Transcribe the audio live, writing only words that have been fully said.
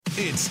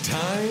It's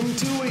time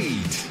to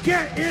eat.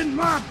 Get in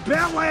my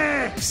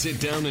belly! Sit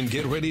down and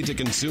get ready to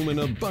consume an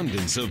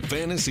abundance of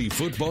fantasy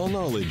football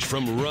knowledge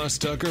from Ross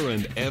Tucker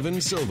and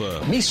Evan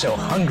Silva. Me so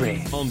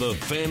hungry. On the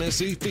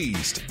Fantasy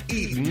Feast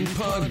Eatin'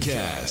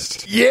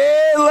 Podcast.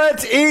 Yeah,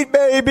 let's eat,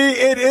 baby.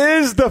 It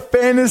is the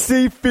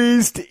Fantasy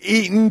Feast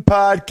Eatin'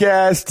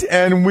 Podcast,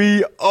 and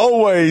we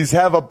always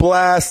have a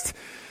blast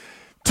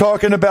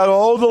talking about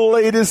all the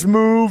latest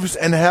moves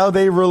and how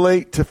they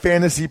relate to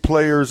fantasy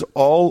players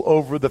all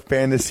over the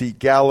fantasy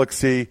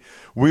galaxy.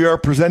 We are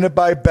presented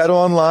by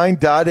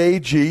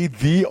BetOnline.ag,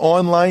 the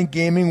online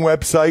gaming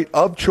website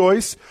of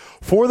choice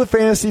for the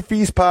Fantasy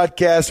Feast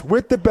podcast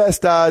with the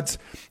best odds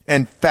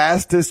and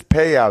fastest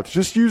payouts.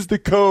 Just use the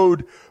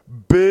code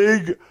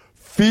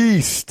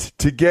BIGFEAST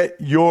to get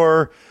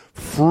your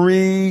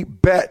free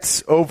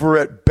bets over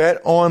at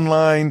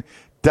BetOnline.ag.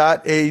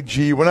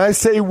 When I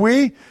say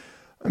we,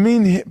 I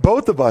mean,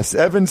 both of us,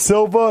 Evan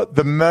Silva,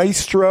 the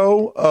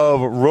maestro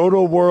of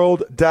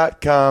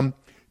rotoworld.com.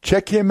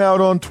 Check him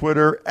out on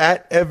Twitter,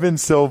 at Evan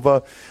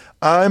Silva.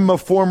 I'm a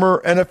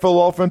former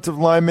NFL offensive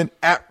lineman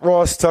at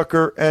Ross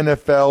Tucker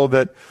NFL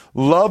that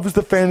loves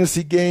the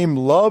fantasy game,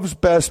 loves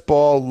best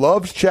ball,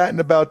 loves chatting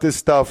about this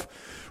stuff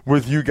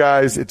with you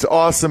guys. It's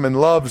awesome,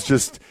 and loves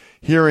just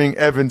hearing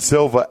Evan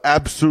Silva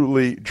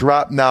absolutely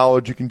drop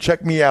knowledge. You can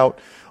check me out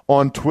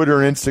on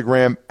Twitter and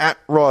Instagram at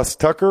Ross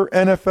Tucker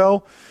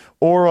NFL.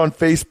 Or on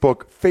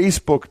Facebook,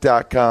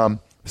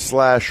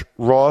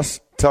 facebook.com/Ross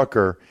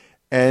Tucker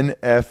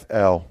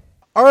NFL.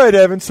 All right,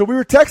 Evan, so we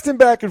were texting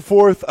back and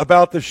forth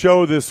about the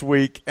show this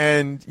week,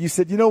 and you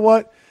said, you know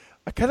what,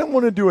 I kind of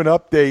want to do an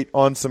update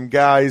on some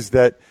guys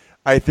that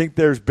I think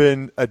there's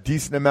been a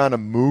decent amount of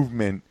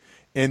movement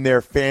in their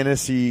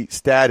fantasy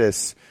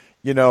status,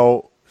 you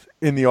know,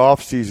 in the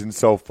offseason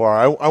so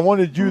far. I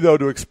wanted you, though,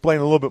 to explain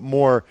a little bit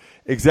more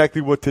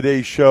exactly what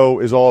today's show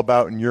is all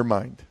about in your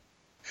mind.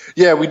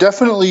 Yeah, we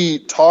definitely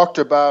talked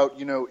about,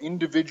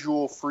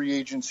 individual free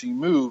agency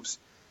moves.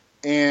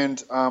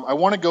 And I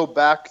want to go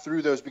back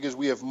through those because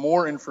we have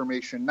more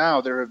information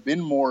now. There have been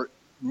more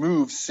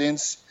moves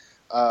since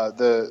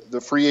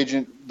the free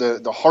agent,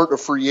 the heart of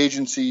free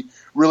agency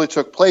really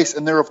took place.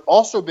 And there have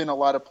also been a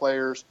lot of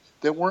players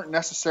that weren't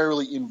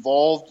necessarily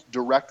involved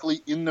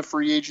directly in the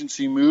free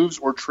agency moves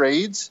or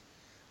trades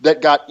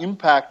that got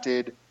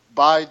impacted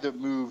by the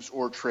moves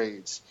or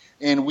trades.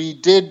 And we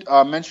did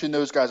mention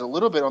those guys a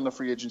little bit on the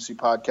free agency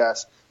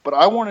podcast, but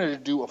I wanted to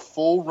do a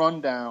full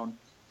rundown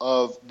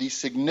of the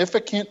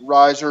significant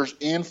risers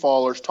and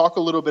fallers, talk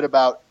a little bit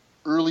about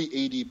early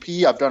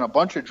ADP. I've done a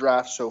bunch of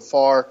drafts so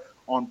far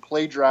on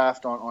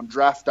PlayDraft, on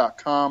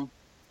draft.com.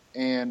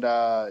 And,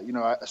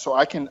 so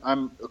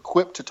I'm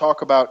equipped to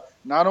talk about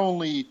not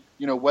only,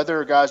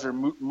 whether guys are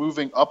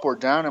moving up or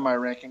down in my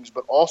rankings,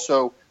 but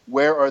also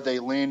where are they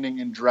landing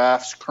in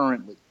drafts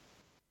currently.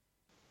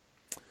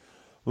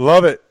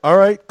 Love it. All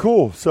right,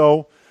 cool.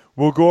 So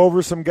we'll go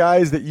over some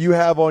guys that you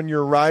have on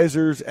your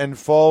risers and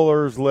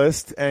fallers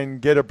list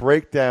and get a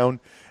breakdown.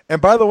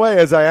 And by the way,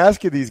 as I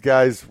ask you these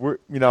guys,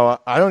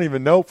 I don't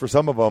even know for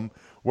some of them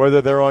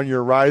whether they're on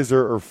your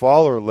riser or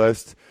faller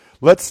list.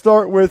 Let's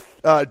start with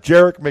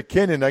Jerick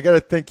McKinnon. I got to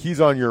think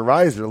he's on your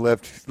riser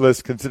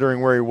list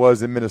considering where he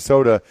was in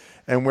Minnesota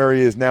and where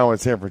he is now in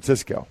San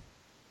Francisco.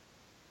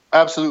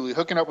 Absolutely.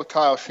 Hooking up with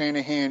Kyle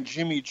Shanahan,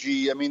 Jimmy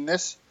G. I mean,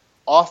 this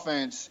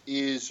offense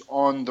is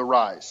on the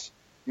rise.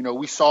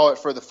 We saw it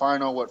for the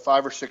final,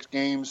 5 or 6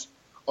 games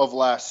of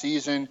last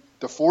season.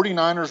 The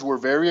 49ers were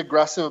very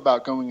aggressive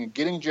about going and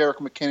getting Jerick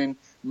McKinnon,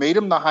 made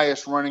him the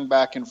highest running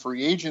back in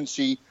free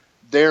agency.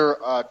 Their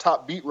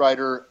top beat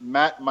writer,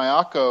 Matt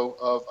Maiocco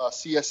of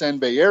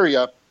CSN Bay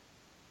Area,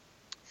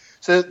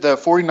 said the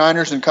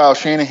 49ers and Kyle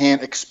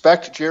Shanahan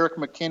expect Jerick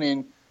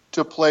McKinnon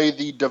to play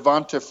the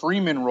Devonta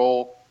Freeman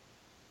role,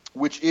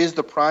 which is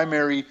the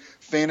primary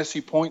fantasy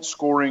point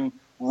scoring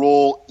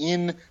role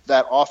in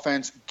that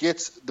offense,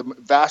 gets the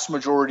vast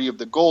majority of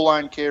the goal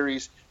line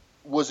carries,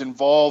 was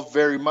involved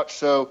very much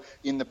so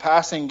in the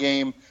passing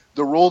game.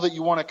 The role that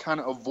you want to kind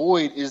of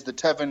avoid is the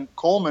Tevin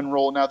Coleman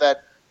role. Now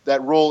that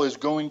role is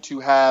going to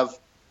have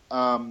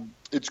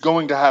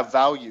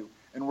value,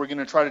 and we're going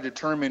to try to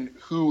determine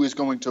who is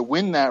going to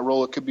win that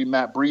role. It could be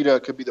Matt Breida,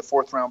 it could be the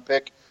 4th round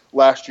pick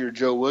last year,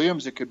 Joe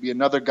Williams, it could be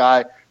another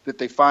guy that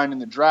they find in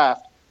the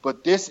draft.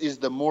 But this is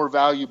the more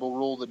valuable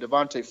role, the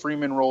Devonta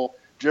Freeman role.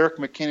 Jerick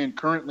McKinnon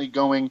currently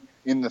going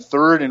in the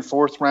 3rd and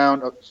 4th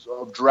round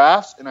of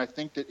drafts, and I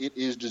think that it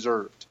is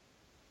deserved.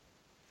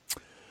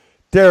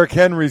 Derrick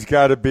Henry's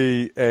got to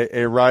be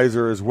a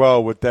riser as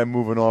well with them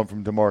moving on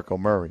from DeMarco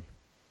Murray.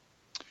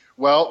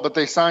 Well, but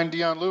they signed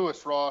Dion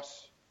Lewis,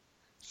 Ross.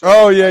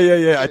 So,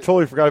 yeah. I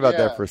totally forgot about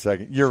that for a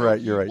second. You're right.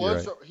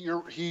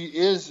 He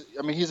is.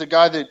 I mean, he's a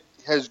guy that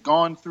has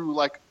gone through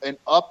like an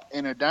up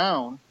and a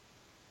down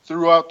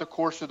throughout the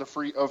course of the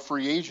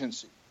free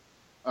agency.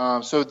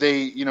 So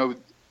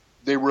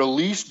they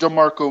released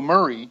DeMarco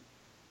Murray,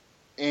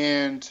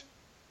 and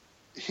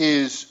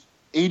his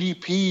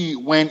ADP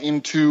went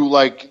into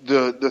like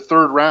the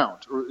 3rd round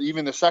or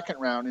even the 2nd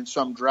round in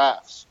some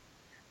drafts.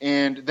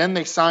 And then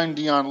they signed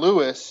Dion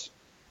Lewis,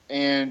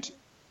 and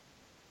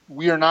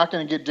we are not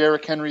going to get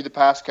Derrick Henry, the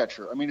pass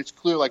catcher. I mean, it's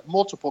clear, like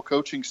multiple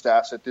coaching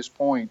staffs at this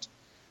point,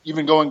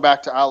 even going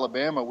back to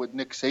Alabama with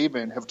Nick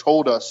Saban, have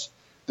told us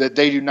that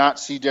they do not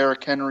see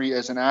Derrick Henry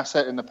as an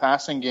asset in the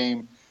passing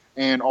game.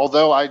 And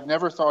although I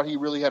never thought he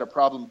really had a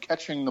problem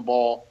catching the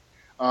ball,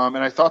 and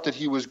I thought that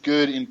he was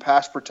good in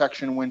pass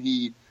protection when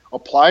he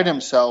applied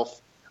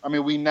himself, I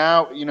mean, we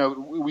now,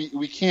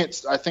 we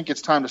can't, I think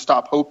it's time to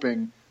stop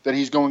hoping that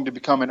he's going to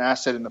become an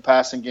asset in the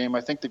passing game.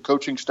 I think the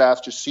coaching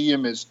staffs just see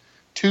him as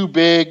too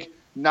big,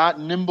 not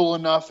nimble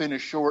enough in a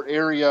short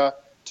area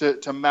to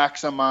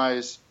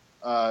maximize,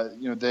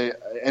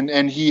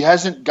 and he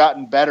hasn't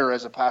gotten better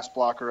as a pass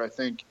blocker, I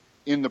think,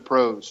 in the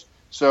pros.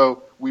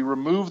 So we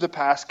remove the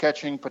pass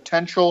catching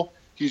potential.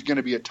 He's going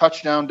to be a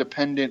touchdown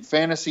dependent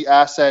fantasy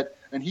asset,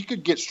 and he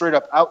could get straight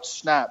up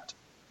out-snapped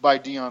by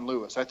Dion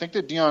Lewis. I think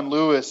that Dion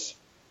Lewis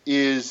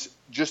is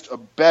just a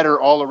better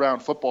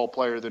all-around football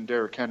player than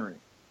Derrick Henry.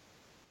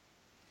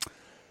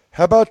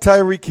 How about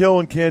Tyreek Hill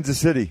in Kansas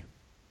City?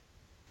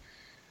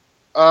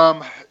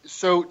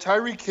 So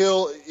Tyreek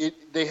Hill,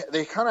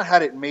 they kind of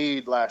had it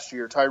made last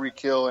year, Tyreek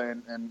Hill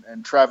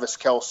and Travis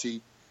Kelce.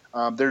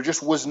 There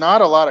just was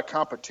not a lot of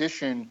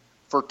competition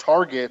for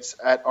targets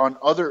on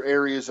other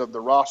areas of the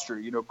roster.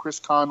 Chris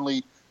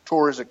Conley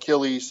tore his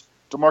Achilles.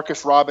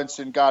 Demarcus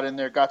Robinson got in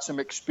there, got some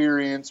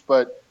experience,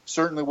 but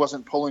certainly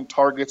wasn't pulling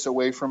targets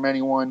away from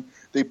anyone.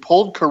 They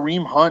pulled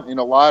Kareem Hunt in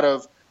a lot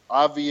of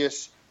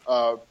obvious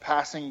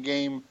passing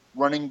game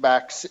running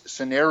back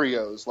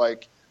scenarios,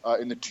 like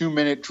in the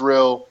 2-minute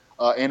drill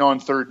and on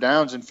third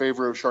downs in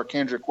favor of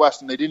Charcandrick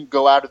West, and they didn't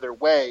go out of their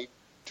way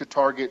to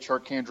target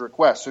Charcandrick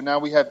West. So now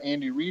we have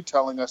Andy Reid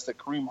telling us that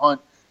Kareem Hunt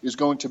is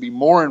going to be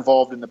more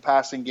involved in the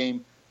passing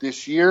game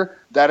this year.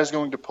 That is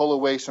going to pull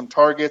away some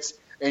targets,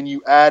 and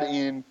you add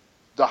in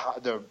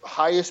the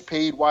highest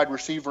paid wide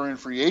receiver in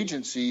free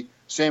agency,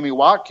 Sammy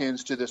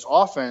Watkins, to this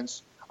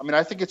offense. I mean,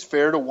 I think it's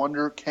fair to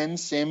wonder, can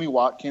Sammy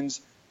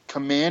Watkins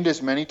command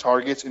as many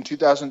targets in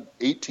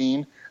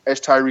 2018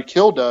 as Tyreek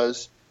Hill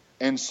does?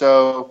 And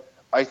so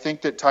I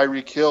think that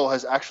Tyreek Hill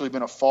has actually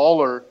been a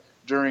faller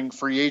during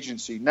free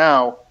agency.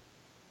 Now,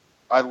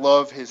 I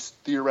love his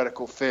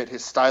theoretical fit,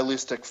 his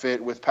stylistic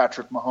fit with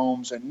Patrick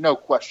Mahomes, and no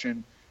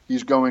question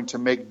he's going to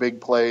make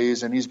big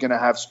plays and he's going to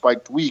have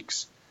spiked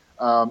weeks.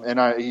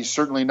 He's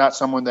certainly not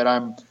someone that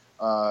I'm,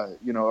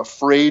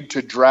 afraid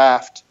to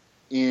draft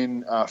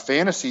in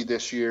fantasy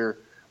this year.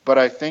 But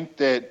I think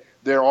that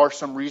there are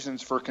some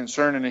reasons for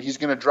concern, and he's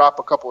going to drop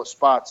a couple of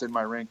spots in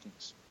my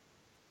rankings.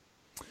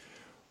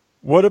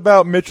 What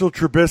about Mitchell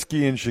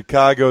Trubisky in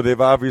Chicago? They've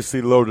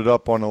obviously loaded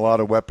up on a lot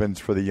of weapons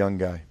for the young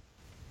guy.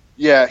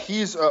 Yeah,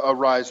 he's a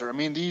riser. I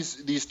mean,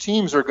 these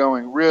teams are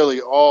going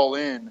really all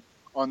in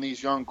on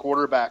these young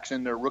quarterbacks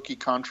in their rookie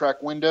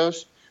contract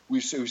windows.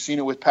 We've seen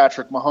it with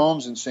Patrick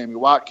Mahomes and Sammy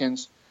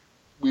Watkins.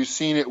 We've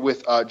seen it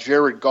with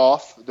Jared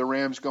Goff, the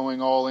Rams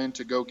going all in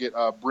to go get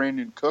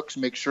Brandon Cooks,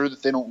 make sure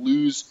that they don't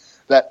lose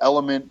that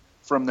element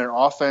from their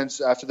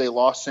offense after they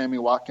lost Sammy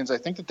Watkins. I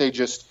think that they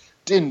just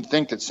didn't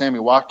think that Sammy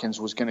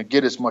Watkins was going to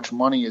get as much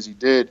money as he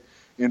did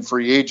in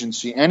free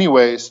agency.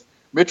 Anyways,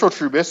 Mitchell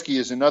Trubisky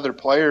is another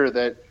player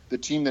that the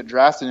team that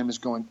drafted him is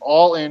going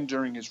all in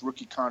during his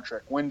rookie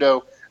contract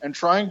window and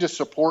trying to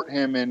support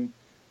him and,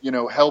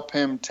 help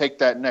him take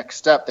that next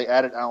step. They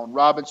added Allen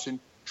Robinson,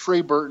 Trey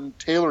Burton,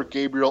 Taylor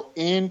Gabriel,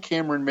 and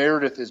Cameron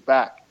Meredith is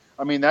back.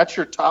 I mean, that's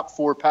your top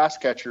 4 pass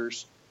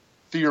catchers,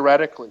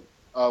 theoretically,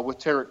 with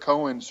Tarek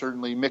Cohen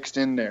certainly mixed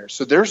in there.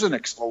 So there's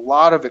a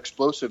lot of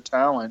explosive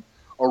talent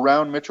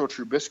around Mitchell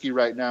Trubisky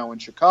right now in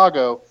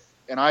Chicago,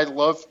 and I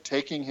love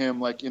taking him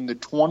like in the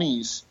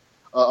 20s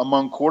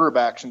among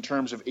quarterbacks in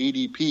terms of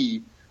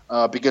ADP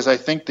because I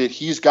think that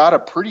he's got a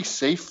pretty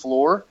safe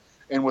floor,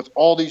 and with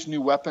all these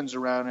new weapons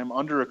around him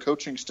under a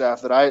coaching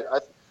staff that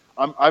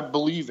I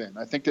believe in.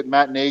 I think that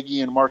Matt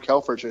Nagy and Mark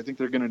Helfrich, I think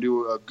they're going to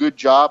do a good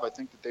job. I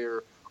think that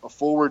they're a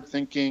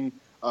forward-thinking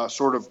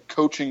sort of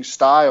coaching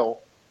style,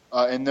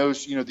 and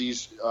those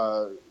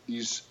the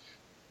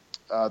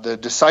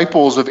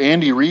disciples of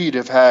Andy Reid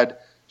have had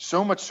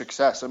so much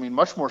success. I mean,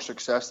 much more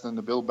success than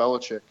the Bill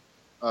Belichick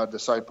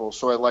disciples.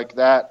 So I like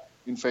that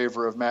in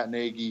favor of Matt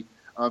Nagy.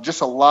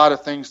 Just a lot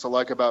of things to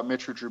like about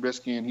Mitchell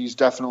Trubisky, and he's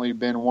definitely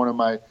been one of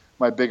my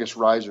biggest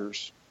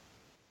risers.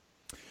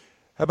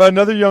 How about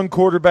another young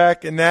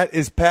quarterback, and that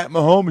is Pat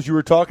Mahomes? You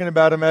were talking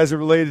about him as it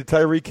related to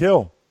Tyreek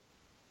Hill.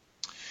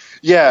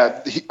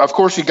 Yeah, of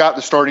course he got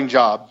the starting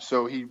job,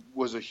 so he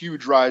was a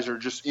huge riser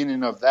just in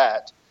and of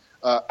that.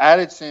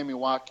 Added Sammy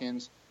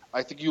Watkins.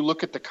 I think you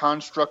look at the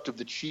construct of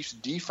the Chiefs'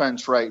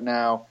 defense right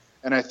now,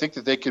 and I think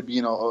that they could be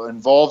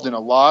involved in a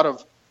lot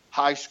of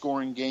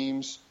high-scoring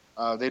games.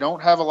 They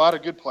don't have a lot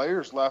of good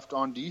players left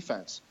on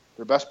defense.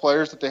 Their best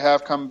players that they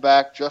have coming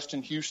back,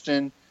 Justin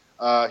Houston,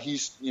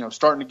 he's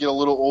starting to get a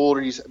little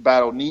older. He's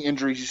battled knee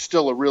injuries. He's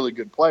still a really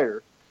good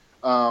player,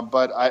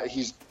 but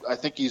I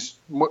think he's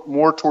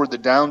more toward the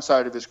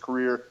downside of his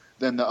career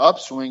than the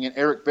upswing. And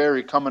Eric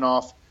Berry coming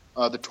off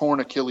the torn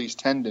Achilles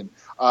tendon.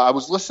 I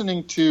was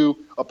listening to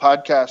a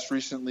podcast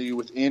recently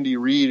with Andy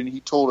Reid, and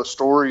he told a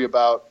story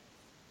about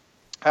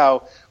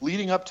how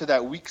leading up to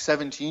that Week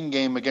 17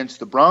 game against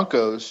the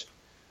Broncos,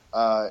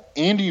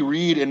 Andy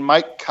Reid and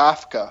Mike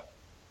Kafka,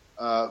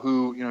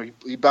 who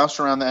he bounced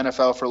around the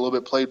NFL for a little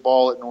bit, played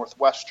ball at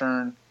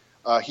Northwestern.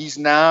 He's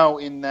now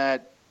in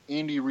that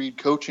Andy Reid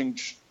coaching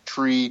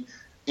tree.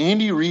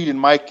 Andy Reid and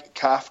Mike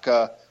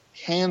Kafka,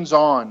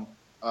 hands-on,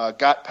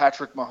 got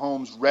Patrick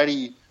Mahomes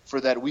ready for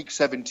that Week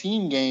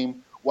 17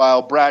 game,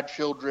 while Brad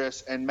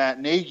Childress and Matt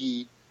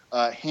Nagy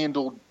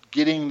handled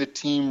getting the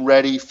team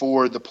ready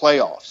for the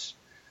playoffs.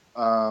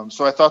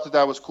 So I thought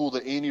that was cool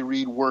that Andy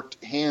Reid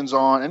worked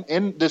hands-on,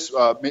 and this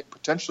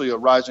potentially a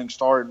rising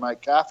star in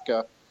Mike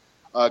Kafka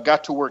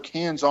got to work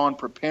hands-on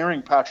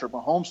preparing Patrick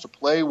Mahomes to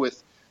play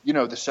with,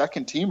 the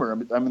second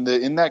teamer. I mean,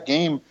 in that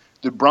game,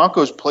 the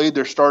Broncos played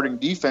their starting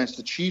defense.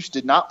 The Chiefs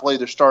did not play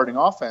their starting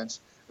offense,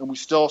 and we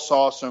still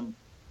saw some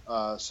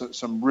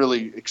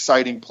really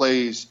exciting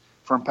plays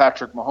from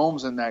Patrick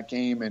Mahomes in that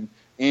game. And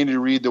Andy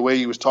Reid, the way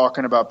he was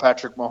talking about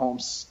Patrick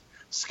Mahomes'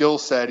 skill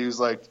set, he was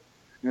like,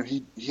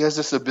 he has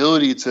this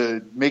ability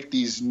to make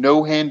these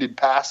no-handed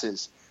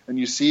passes, and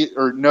you see it,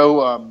 or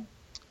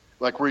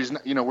where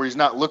he's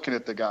not looking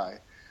at the guy.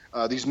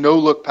 These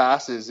no-look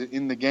passes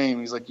in the game.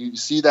 He's like, you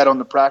see that on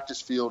the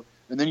practice field,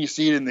 and then you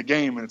see it in the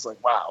game, and it's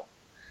like, wow.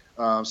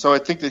 So I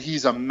think that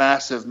he's a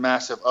massive,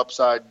 massive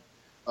upside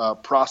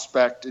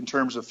prospect in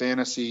terms of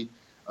fantasy,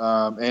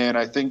 and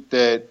I think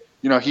that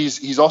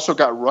he's also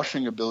got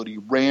rushing ability.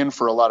 Ran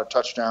for a lot of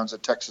touchdowns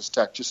at Texas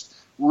Tech. Just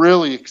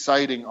really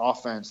exciting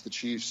offense the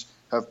Chiefs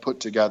have put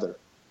together.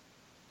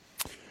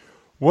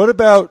 What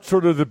about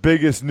sort of the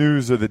biggest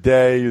news of the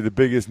day or the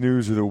biggest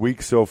news of the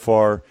week so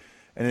far?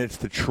 And it's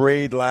the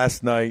trade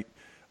last night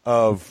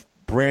of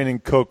Brandon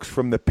Cooks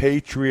from the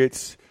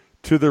Patriots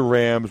to the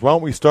Rams. Why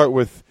don't we start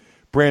with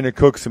Brandon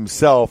Cooks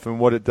himself and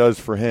what it does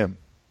for him?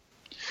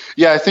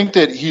 Yeah, I think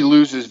that he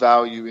loses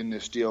value in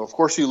this deal. Of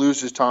course, he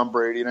loses Tom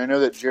Brady, and I know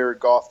that Jared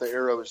Goff, the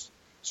arrow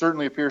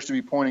certainly appears to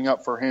be pointing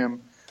up for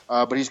him,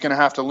 but he's going to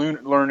have to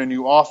learn a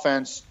new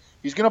offense.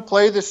 He's going to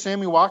play this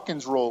Sammy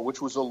Watkins role,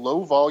 which was a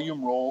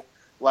low-volume role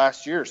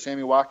last year.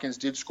 Sammy Watkins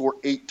did score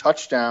 8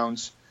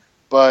 touchdowns,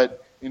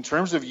 but in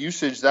terms of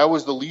usage, that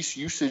was the least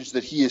usage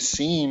that he has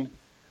seen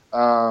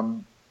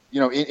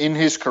in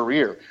his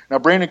career. Now,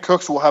 Brandon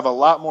Cooks will have a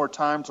lot more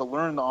time to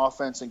learn the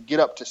offense and get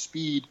up to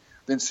speed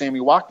than Sammy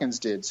Watkins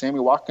did.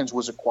 Sammy Watkins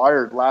was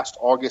acquired last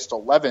August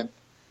 11th,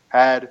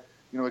 had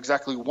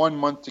exactly 1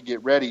 month to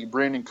get ready.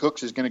 Brandon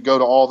Cooks is going to go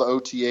to all the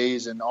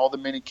OTAs and all the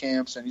mini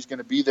camps, and he's going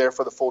to be there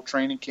for the full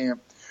training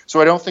camp. So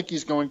I don't think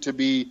he's going to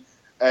be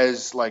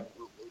as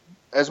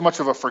much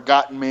of a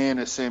forgotten man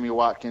as Sammy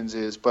Watkins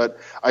is, but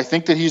I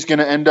think that he's going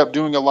to end up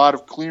doing a lot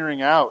of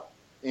clearing out.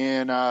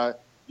 And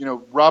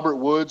Robert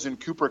Woods and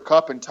Cooper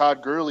Kupp and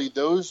Todd Gurley,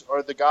 those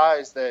are the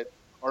guys that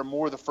are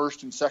more the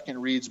first and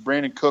second reads.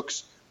 Brandon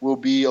Cooks will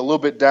be a little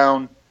bit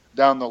down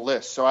the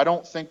list. So I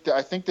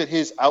think that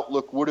his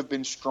outlook would have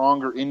been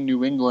stronger in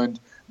New England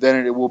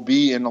than it will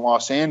be in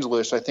Los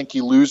Angeles. I think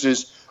he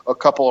loses a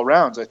couple of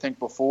rounds. I think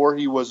before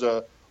he was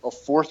a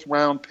 4th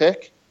round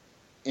pick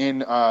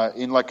in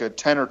like a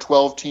 10 or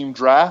 12 team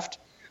draft,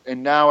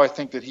 and now I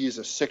think that he is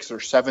a 6th or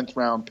 7th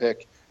round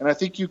pick. And I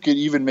think you could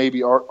even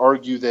maybe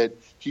argue that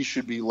he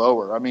should be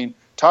lower. I mean,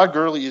 Todd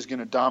Gurley is going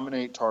to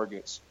dominate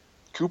targets.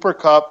 Cooper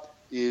Kupp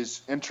is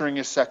entering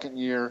his second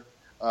year.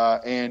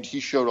 And he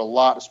showed a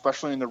lot,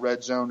 especially in the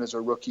red zone as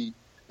a rookie.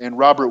 And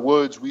Robert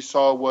Woods, we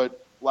saw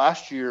what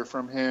last year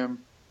from him,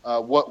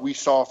 what we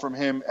saw from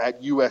him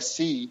at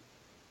USC,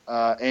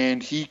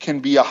 and he can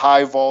be a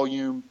high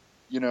volume,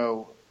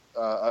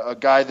 a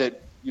guy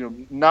that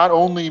not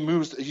only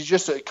moves, he's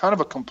just kind of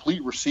a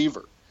complete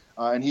receiver,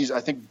 and he's I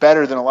think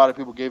better than a lot of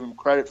people gave him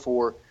credit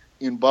for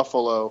in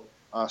Buffalo.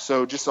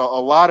 So just a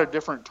lot of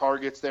different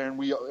targets there, and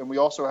we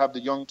also have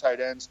the young tight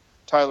ends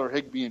Tyler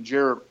Higbee and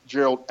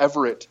Gerald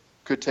Everett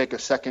could take a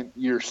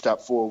second-year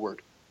step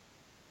forward.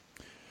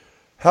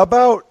 How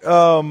about,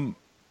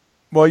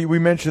 we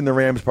mentioned the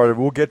Rams part of it.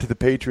 We'll get to the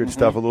Patriots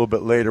stuff a little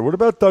bit later. What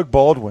about Doug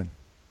Baldwin?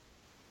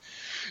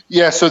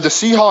 Yeah, so the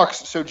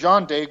Seahawks, so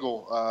John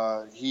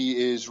Daigle,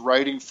 he is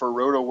writing for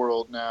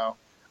RotoWorld now.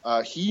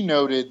 He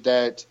noted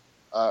that,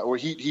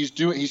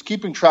 he's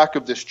keeping track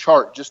of this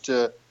chart just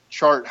to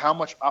chart how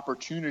much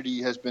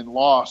opportunity has been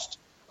lost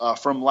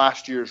from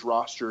last year's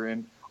roster.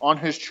 And on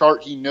his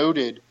chart, he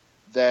noted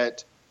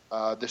that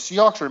the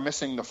Seahawks are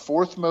missing the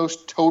 4th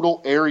most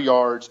total air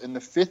yards and the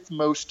 5th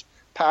most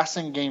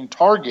passing game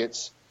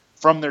targets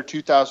from their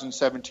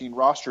 2017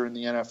 roster in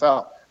the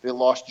NFL. They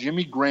lost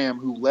Jimmy Graham,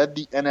 who led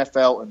the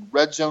NFL in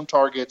red zone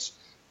targets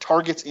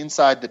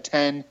inside the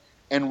 10,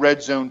 and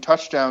red zone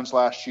touchdowns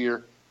last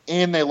year,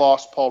 and they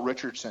lost Paul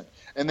Richardson.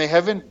 And they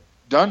haven't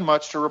done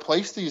much to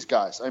replace these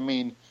guys. I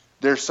mean,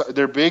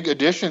 their big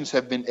additions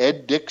have been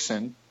Ed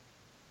Dickson,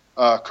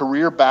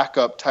 career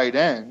backup tight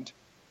end,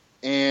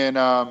 and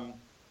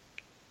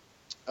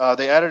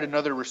they added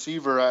another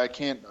receiver.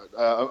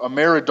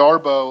 Amara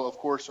Darboh, of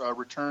course,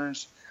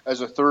 returns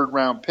as a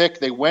 3rd-round pick.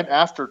 They went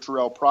after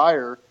Terrell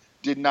Pryor,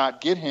 did not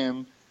get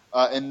him,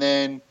 and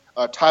then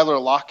Tyler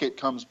Lockett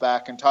comes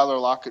back, and Tyler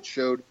Lockett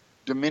showed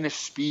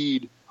diminished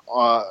speed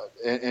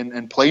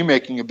and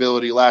playmaking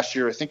ability last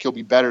year. I think he'll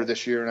be better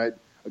this year. And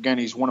again,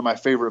 he's one of my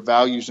favorite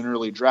values in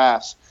early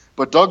drafts.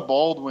 But Doug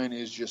Baldwin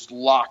is just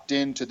locked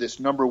into this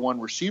number one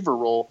receiver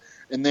role.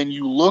 And then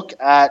you look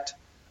at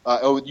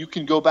you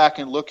can go back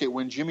and look at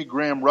when Jimmy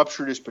Graham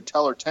ruptured his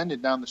patellar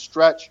tendon down the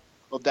stretch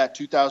of that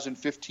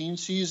 2015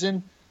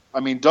 season. I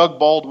mean, Doug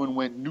Baldwin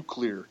went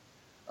nuclear.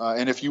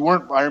 And if you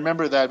weren't, I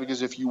remember that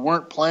because if you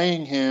weren't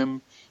playing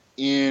him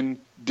in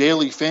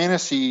daily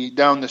fantasy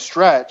down the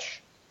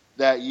stretch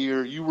that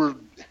year, you were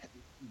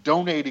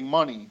donating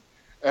money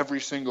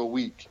every single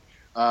week.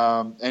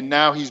 And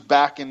now he's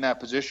back in that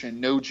position.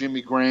 No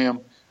Jimmy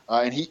Graham,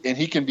 and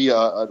he can be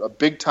a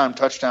big time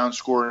touchdown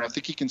scorer. And I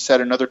think he can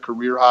set another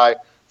career high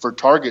for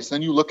targets.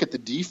 Then you look at the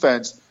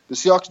defense. The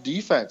Seahawks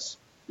defense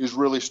is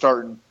really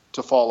starting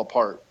to fall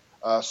apart.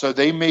 So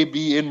they may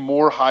be in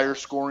more higher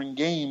scoring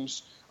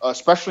games,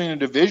 especially in a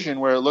division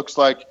where it looks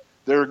like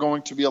there are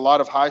going to be a lot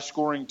of high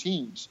scoring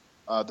teams.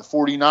 The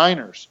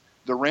 49ers,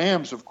 the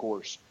Rams, of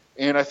course.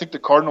 And I think the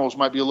Cardinals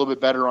might be a little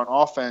bit better on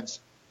offense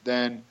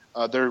than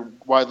they're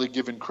widely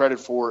given credit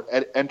for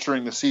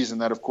entering the season.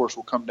 That, of course,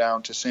 will come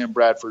down to Sam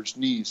Bradford's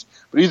knees.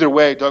 But either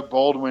way, Doug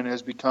Baldwin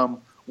has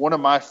become one of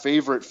my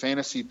favorite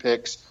fantasy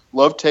picks.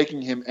 Love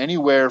taking him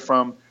anywhere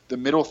from the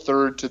middle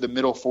third to the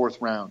middle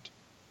fourth round.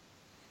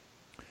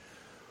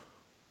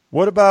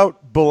 What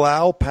about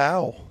Bilal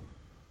Powell?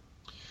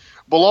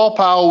 Bilal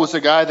Powell was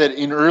a guy that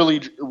in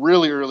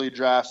really early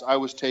drafts I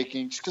was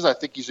taking just because I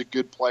think he's a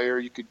good player.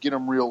 You could get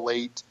him real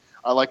late.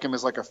 I like him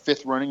as like a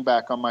fifth running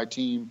back on my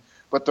team.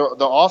 But the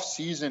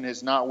offseason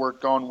has not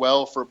gone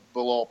well for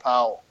Bilal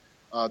Powell.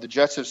 The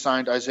Jets have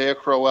signed Isaiah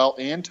Crowell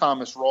and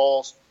Thomas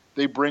Rawls.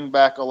 They bring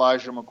back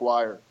Elijah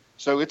McGuire.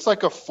 So it's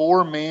like a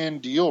four-man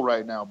deal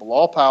right now.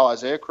 Bilal Powell,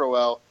 Isaiah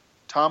Crowell,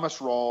 Thomas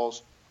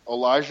Rawls,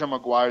 Elijah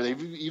McGuire.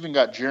 They've even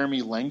got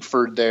Jeremy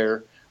Langford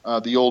there,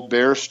 the old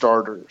Bears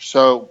starter.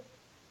 So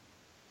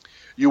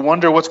you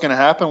wonder what's going to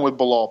happen with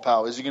Bilal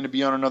Powell. Is he going to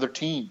be on another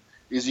team?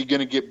 Is he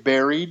going to get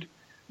buried?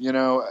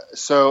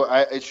 So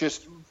it's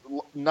just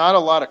not a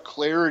lot of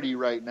clarity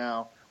right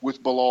now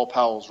with Bilal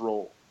Powell's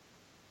role.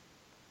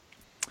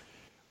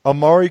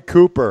 Amari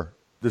Cooper,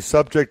 the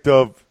subject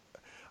of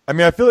 –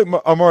 I feel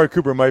like Amari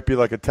Cooper might be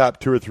like a top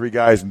 2 or 3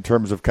 guys in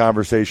terms of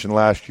conversation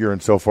last year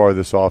and so far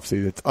this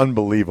offseason. It's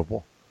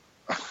unbelievable.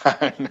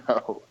 I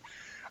know.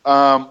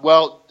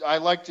 Well, I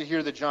like to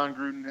hear that John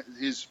Gruden,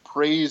 his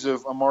praise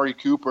of Amari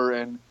Cooper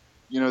and,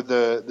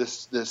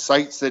 the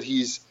sights that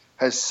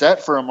has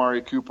set for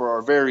Amari Cooper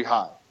are very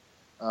high.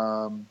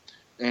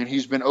 And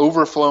he's been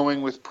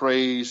overflowing with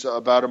praise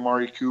about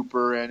Amari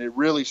Cooper, and it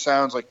really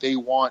sounds like they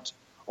want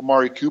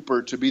Amari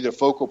Cooper to be the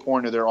focal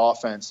point of their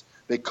offense.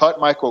 They cut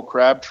Michael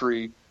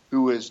Crabtree,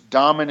 who has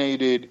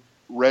dominated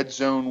red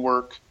zone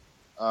work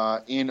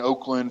in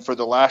Oakland for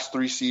the last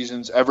 3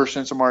 seasons, ever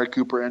since Amari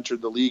Cooper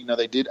entered the league. Now,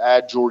 they did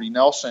add Jordy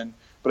Nelson,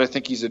 but I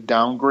think he's a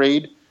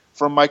downgrade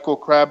from Michael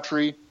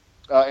Crabtree.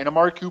 And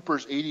Amari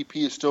Cooper's ADP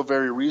is still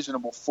very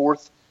reasonable,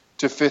 4th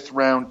to 5th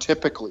round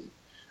typically.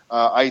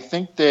 I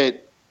think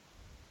that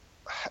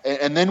 –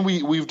 and then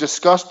we've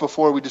discussed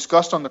before, we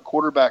discussed on the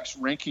quarterbacks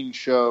ranking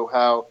show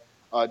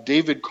how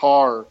David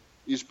Carr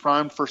is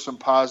primed for some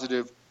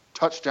positive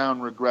touchdown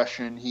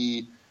regression.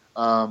 He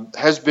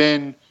has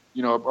been,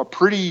 a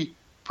pretty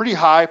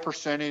high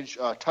percentage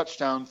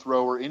touchdown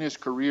thrower in his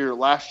career.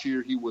 Last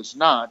year he was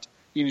not,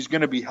 and he's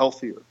going to be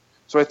healthier.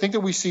 So I think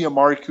that we see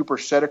Amari Cooper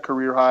set a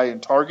career high in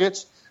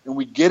targets, and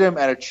we get him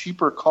at a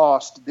cheaper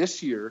cost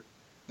this year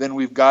than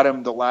we've got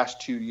him the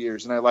last 2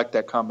 years, and I like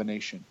that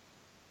combination.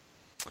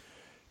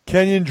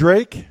 Kenyon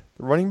Drake,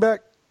 the running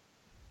back?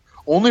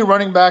 Only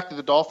running back that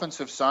the Dolphins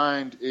have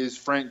signed is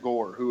Frank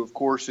Gore, who, of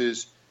course,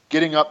 is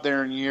getting up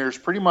there in years,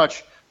 pretty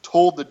much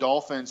told the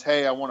Dolphins,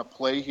 hey, I want to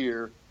play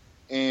here,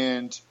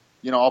 and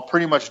I'll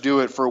pretty much do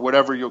it for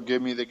whatever you'll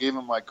give me. They gave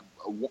him like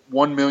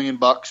 $1 million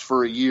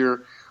for a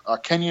year.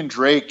 Kenyon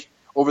Drake,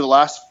 over the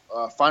last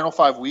final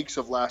 5 weeks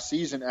of last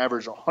season,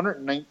 averaged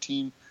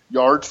 119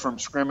 yards from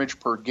scrimmage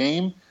per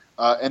game,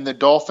 and the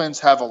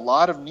Dolphins have a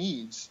lot of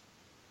needs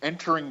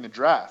entering the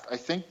draft. I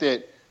think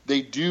that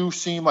they do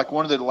seem like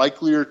one of the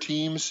likelier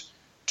teams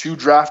to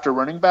draft a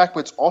running back,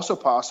 but it's also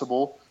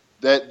possible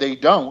that they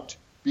don't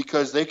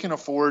because they can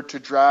afford to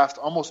draft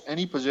almost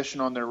any position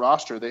on their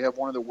roster. They have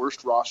one of the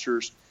worst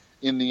rosters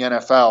in the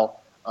NFL,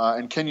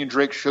 and Kenyon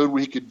Drake showed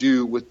what he could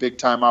do with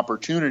big-time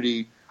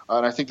opportunity,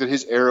 and I think that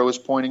his arrow is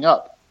pointing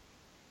up.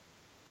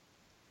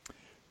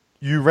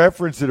 You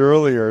referenced it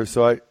earlier,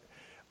 so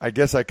I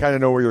guess I kind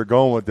of know where you're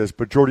going with this,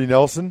 but Jordy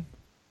Nelson?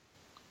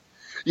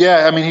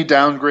 Yeah, he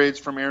downgrades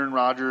from Aaron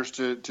Rodgers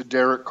to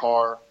Derek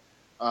Carr,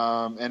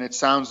 and it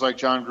sounds like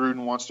John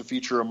Gruden wants to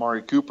feature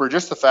Amari Cooper.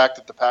 Just the fact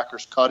that the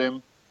Packers cut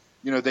him,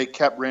 they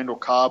kept Randall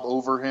Cobb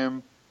over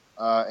him,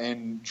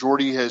 and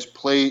Jordy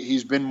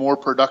he's been more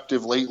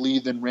productive lately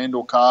than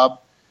Randall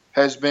Cobb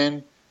has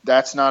been.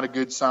 That's not a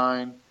good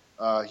sign.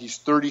 He's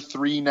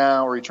 33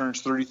 now, or he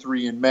turns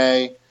 33 in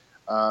May.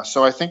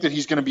 So I think that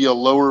he's going to be a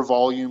lower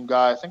volume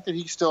guy. I think that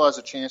he still has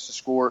a chance to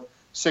score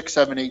 6,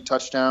 7, 8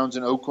 touchdowns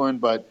in Oakland,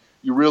 but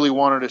you really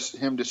wanted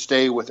him to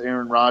stay with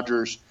Aaron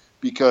Rodgers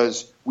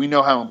because we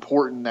know how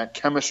important that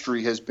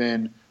chemistry has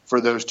been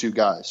for those two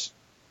guys.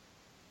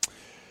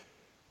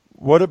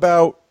 What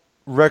about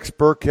Rex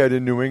Burkhead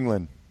in New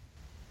England?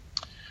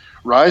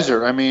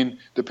 Riser. I mean,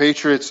 the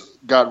Patriots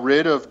got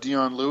rid of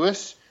Dion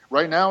Lewis.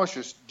 Right now it's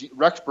just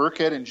Rex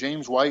Burkhead and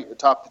James White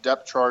atop the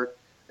depth chart,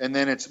 and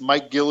then it's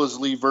Mike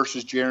Gillislee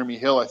versus Jeremy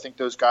Hill. I think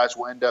those guys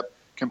will end up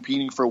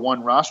competing for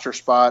one roster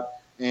spot,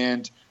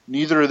 and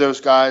neither of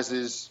those guys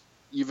is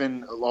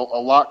even a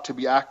lock to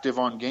be active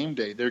on game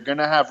day. They're going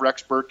to have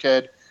Rex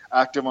Burkhead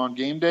active on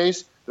game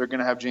days. They're going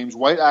to have James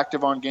White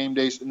active on game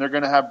days, and they're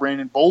going to have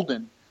Brandon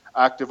Bolden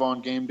active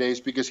on game days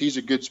because he's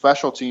a good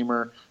special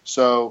teamer.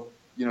 So,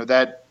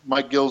 that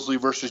Mike Gillislee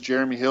versus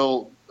Jeremy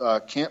Hill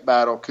camp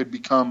battle could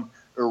become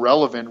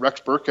irrelevant.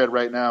 Rex Burkhead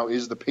right now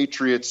is the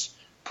Patriots'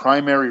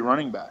 primary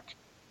running back.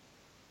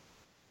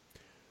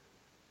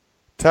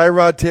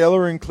 Tyrod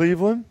Taylor in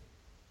Cleveland?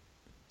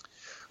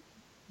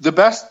 The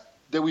best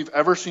that we've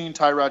ever seen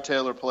Tyrod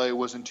Taylor play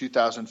was in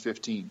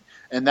 2015,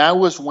 and that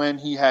was when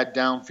he had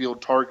downfield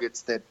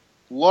targets that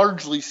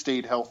largely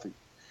stayed healthy.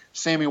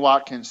 Sammy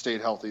Watkins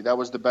stayed healthy. That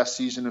was the best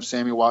season of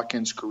Sammy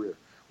Watkins' career.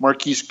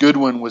 Marquise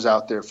Goodwin was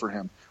out there for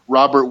him.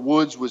 Robert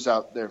Woods was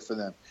out there for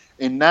them.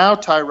 And now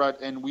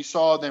Tyrod, and we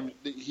saw them,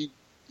 he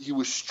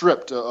was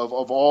stripped of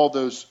all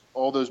those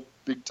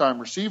big time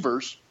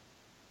receivers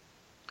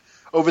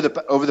over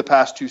the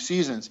past two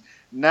seasons.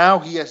 Now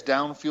he has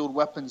downfield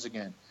weapons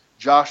again.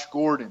 Josh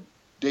Gordon,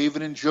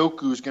 David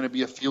Njoku is going to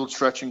be a field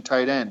stretching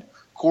tight end.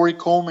 Corey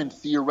Coleman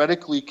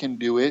theoretically can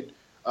do it.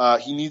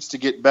 He needs to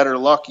get better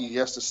luck. He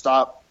has to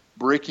stop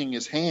breaking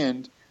his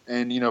hand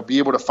and be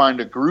able to find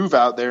a groove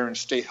out there and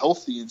stay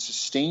healthy and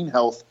sustain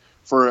health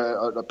for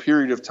a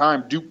period of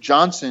time. Duke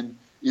Johnson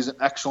is an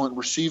excellent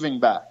receiving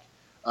back.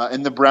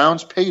 And the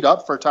Browns paid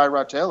up for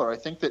Tyrod Taylor. I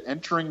think that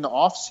entering the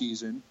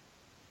offseason,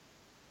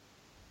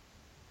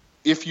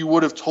 if you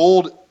would have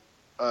told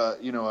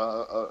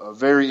a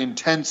very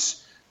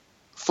intense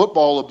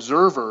football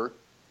observer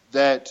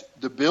that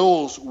the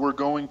Bills were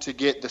going to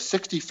get the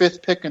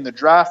 65th pick in the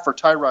draft for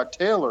Tyrod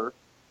Taylor,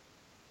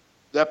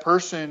 that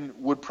person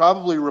would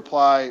probably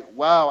reply,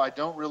 wow, I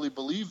don't really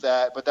believe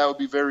that, but that would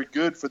be very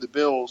good for the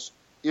Bills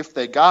if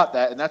they got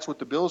that, and that's what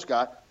the Bills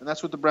got, and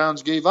that's what the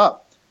Browns gave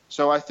up.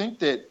 So I think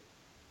that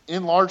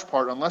in large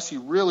part, unless he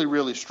really,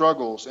 really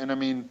struggles, and I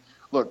mean,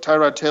 look,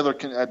 Tyrod Taylor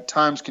at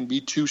times can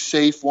be too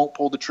safe, won't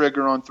pull the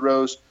trigger on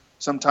throws.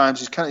 Sometimes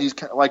he's kind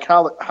of like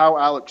how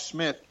Alex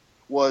Smith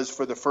was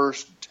for the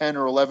first 10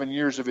 or 11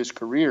 years of his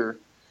career.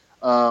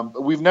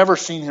 We've never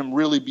seen him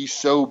really be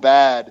so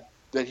bad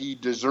that he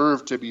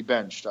deserved to be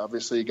benched.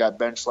 Obviously, he got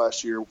benched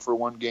last year for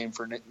one game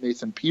for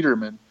Nathan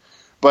Peterman,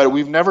 but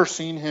we've never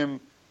seen him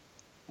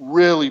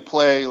really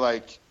play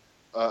like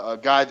a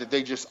guy that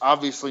they just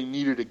obviously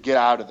needed to get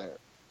out of there.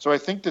 So I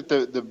think that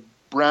the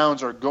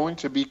Browns are going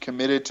to be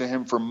committed to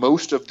him for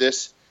most of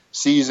this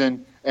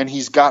season, and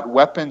he's got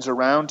weapons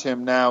around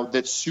him now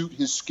that suit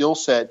his skill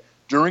set.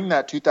 During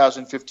that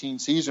 2015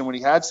 season when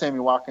he had Sammy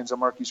Watkins and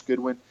Marquise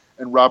Goodwin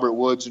and Robert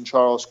Woods and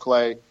Charles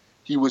Clay,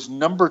 he was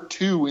number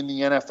 2 in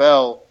the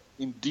NFL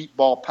in deep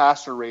ball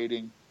passer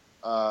rating.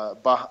 And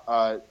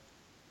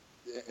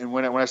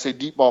when I say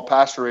deep ball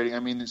passer rating, I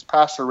mean his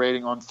passer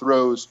rating on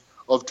throws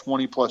of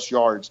 20-plus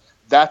yards.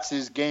 That's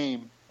his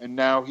game, and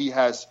now he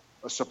has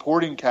a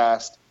supporting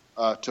cast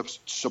to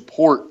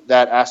support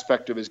that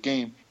aspect of his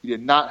game. He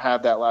did not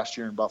have that last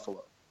year in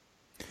Buffalo.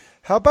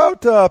 How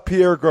about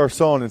Pierre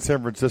Garçon in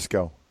San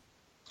Francisco?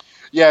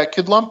 Yeah, I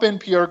could lump in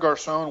Pierre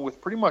Garçon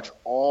with pretty much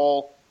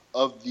all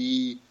of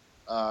the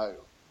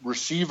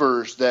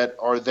receivers that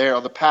are there,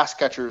 or the pass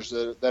catchers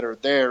that are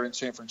there in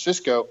San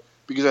Francisco,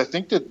 because I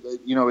think that,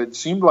 it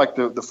seemed like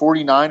the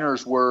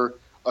 49ers were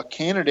a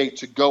candidate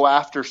to go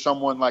after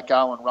someone like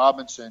Allen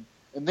Robinson,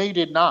 and they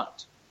did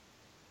not.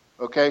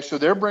 Okay, so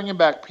they're bringing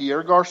back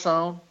Pierre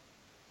Garçon,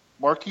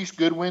 Marquise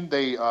Goodwin.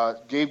 They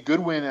gave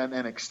Goodwin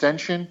an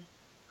extension.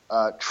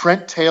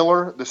 Trent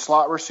Taylor, the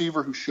slot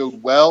receiver who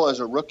showed well as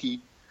a rookie,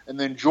 and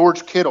then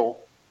George Kittle,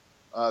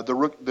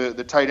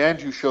 the tight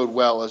end who showed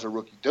well as a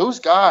rookie. Those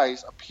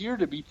guys appear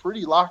to be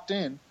pretty locked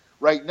in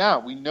right now.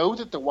 We know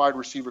that the wide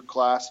receiver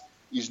class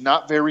is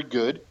not very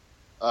good,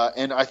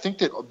 and I think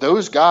that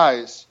those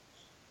guys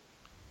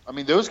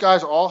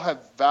all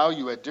have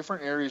value at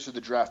different areas of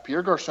the draft.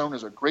 Pierre Garçon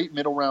is a great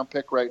middle-round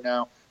pick right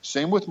now.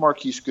 Same with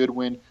Marquise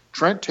Goodwin.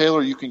 Trent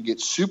Taylor, you can get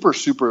super,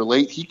 super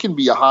late. He can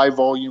be a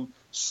high-volume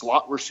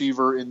slot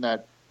receiver in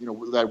that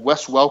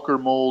Wes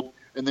Welker mold.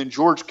 And then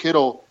George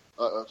Kittle,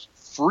 a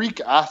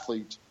freak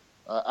athlete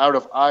out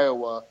of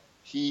Iowa.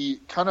 He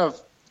kind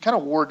of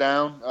wore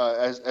down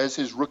as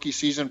his rookie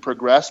season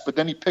progressed, but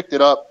then he picked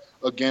it up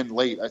again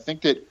late. I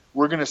think that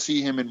we're going to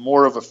see him in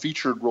more of a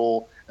featured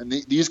role, and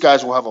these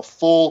guys will have a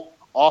full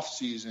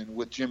offseason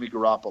with Jimmy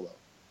Garoppolo.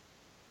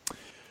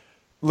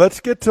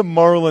 Let's get to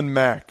Marlon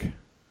Mack.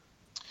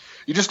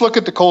 You just look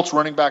at the Colts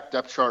running back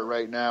depth chart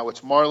right now. It's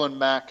Marlon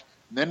Mack,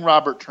 then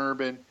Robert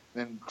Turbin,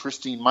 then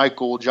Christine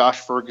Michael, Josh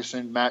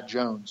Ferguson, Matt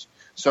Jones.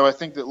 So I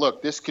think that,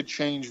 look, this could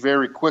change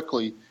very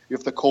quickly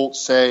if the Colts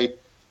say,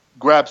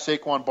 grab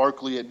Saquon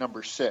Barkley at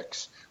number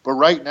 6. But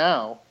right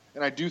now,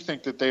 and I do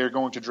think that they are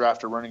going to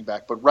draft a running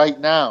back, but right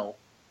now,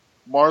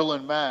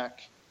 Marlon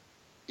Mack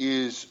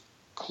is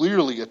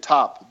clearly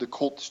atop the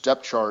Colts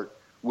depth chart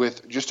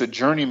with just a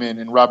journeyman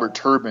in Robert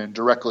Turbin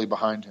directly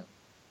behind him.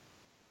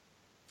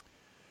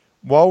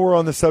 While we're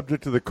on the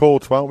subject of the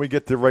Colts, why don't we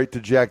get right to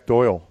Jack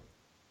Doyle?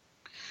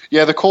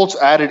 Yeah, the Colts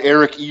added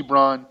Eric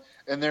Ebron,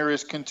 and there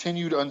is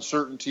continued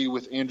uncertainty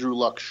with Andrew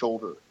Luck's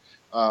shoulder.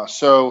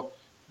 So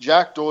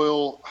Jack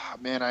Doyle,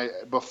 man,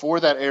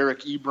 before that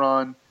Eric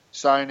Ebron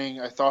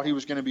signing, I thought he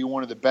was going to be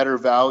one of the better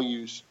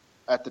values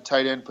at the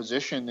tight end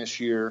position this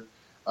year,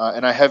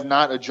 and I have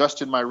not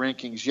adjusted my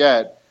rankings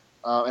yet.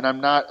 And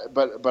I'm not,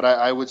 but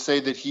I would say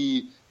that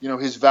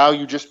his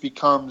value just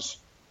becomes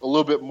a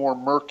little bit more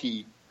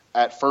murky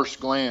at first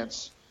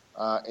glance,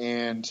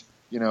 and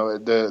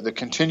the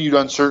continued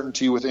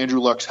uncertainty with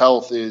Andrew Luck's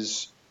health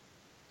is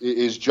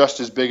just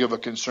as big of a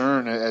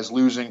concern as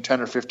losing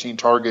 10 or 15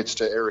 targets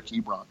to Eric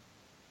Ebron.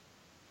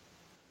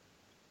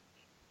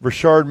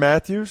 Rashard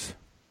Matthews?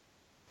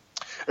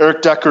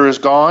 Eric Decker is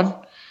gone.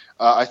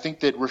 I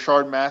think that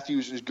Rashard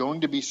Matthews is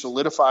going to be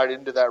solidified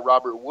into that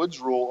Robert Woods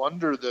role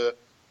under the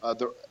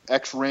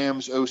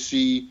ex-Rams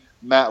OC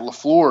Matt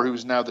LaFleur,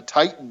 who's now the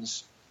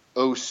Titans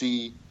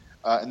OC,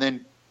 and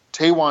then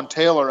Taywan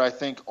Taylor, I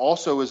think,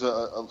 also is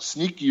a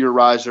sneakier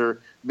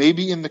riser,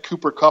 maybe in the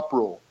Cooper Kupp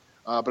role.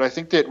 But I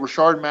think that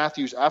Rashard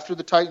Matthews, after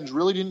the Titans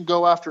really didn't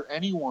go after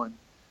anyone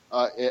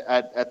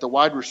at the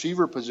wide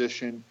receiver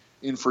position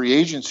in free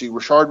agency,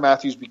 Rashard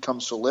Matthews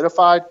becomes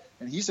solidified,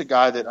 and he's a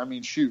guy that,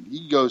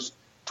 he goes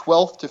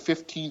 12th to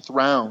 15th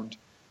round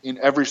in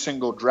every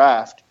single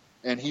draft,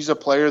 and he's a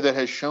player that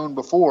has shown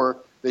before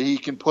that he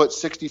can put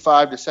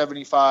 65 to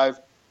 75,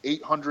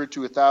 800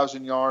 to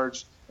 1,000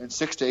 yards, and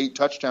 6 to 8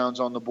 touchdowns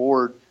on the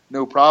board,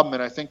 no problem.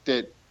 And I think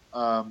that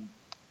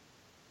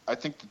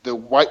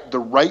the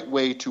right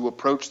way to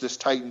approach this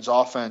Titans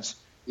offense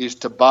is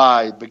to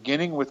buy,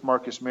 beginning with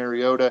Marcus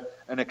Mariota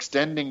and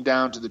extending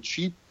down to the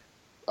cheap,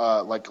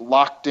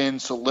 locked in,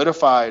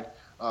 solidified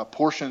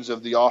portions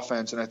of the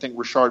offense. And I think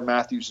Rashard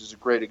Matthews is a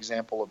great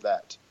example of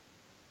that.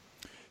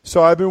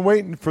 So I've been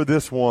waiting for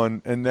this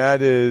one, and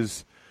that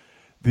is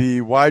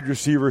the wide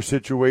receiver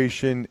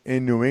situation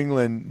in New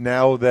England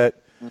now that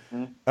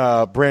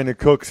Brandon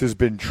Cooks has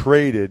been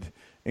traded,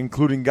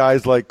 including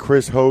guys like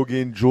Chris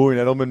Hogan,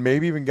 Julian Edelman,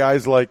 maybe even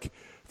guys like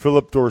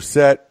Philip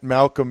Dorsett,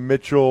 Malcolm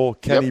Mitchell,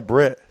 Kenny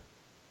Britt.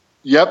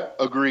 Yep,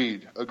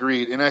 agreed.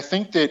 And I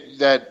think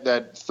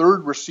that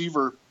third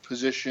receiver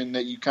position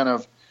that you kind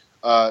of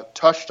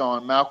touched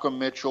on, Malcolm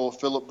Mitchell,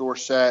 Philip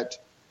Dorsett,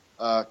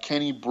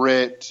 Kenny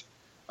Britt,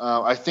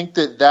 I think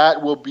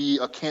that will be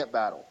a camp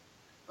battle.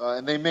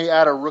 And they may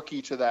add a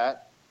rookie to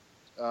that.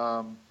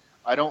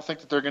 I don't think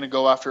that they're going to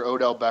go after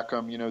Odell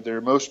Beckham. Their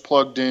most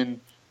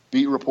plugged-in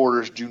beat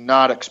reporters do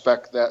not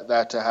expect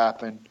that to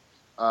happen.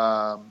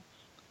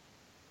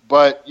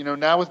 But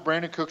now with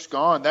Brandon Cooks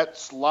gone,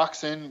 that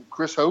locks in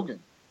Chris Hogan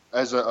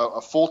as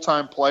a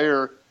full-time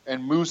player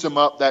and moves him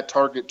up that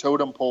target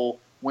totem pole.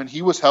 When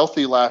he was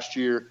healthy last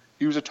year,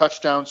 he was a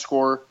touchdown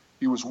scorer.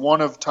 He was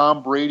one of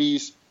Tom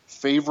Brady's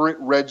favorite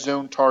red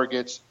zone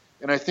targets.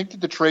 And I think that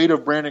the trade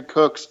of Brandon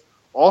Cooks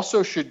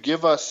also should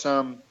give us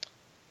some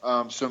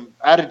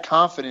added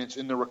confidence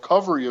in the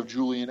recovery of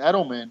Julian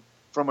Edelman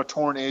from a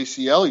torn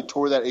ACL. He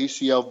tore that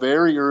ACL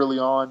very early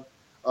on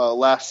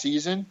last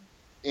season,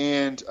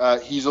 and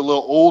he's a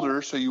little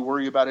older, so you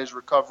worry about his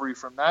recovery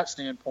from that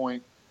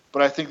standpoint.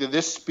 But I think that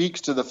this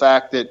speaks to the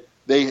fact that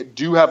they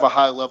do have a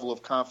high level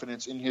of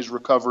confidence in his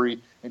recovery,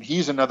 and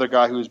he's another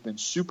guy who has been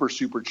super,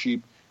 super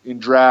cheap in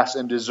drafts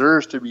and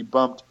deserves to be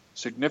bumped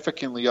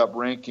significantly up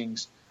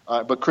rankings.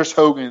 But Chris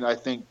Hogan, I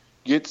think,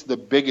 gets the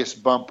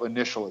biggest bump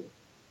initially.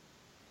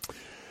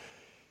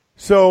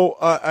 So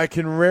I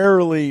can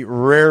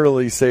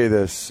rarely say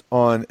this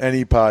on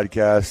any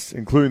podcast,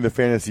 including the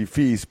Fantasy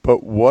Feast,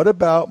 but what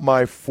about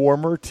my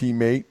former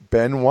teammate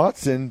Ben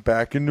Watson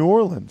back in New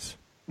Orleans?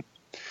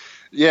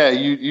 Yeah,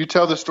 you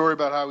tell the story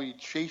about how he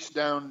chased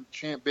down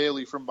Champ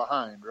Bailey from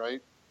behind,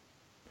 right?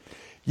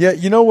 Yeah,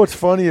 you know what's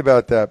funny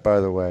about that, by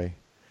the way,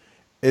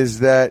 is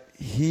that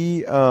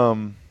he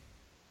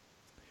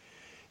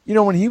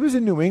when he was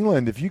in New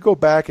England, if you go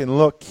back and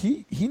look,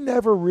 he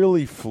never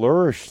really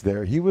flourished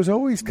there. He was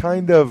always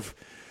kind of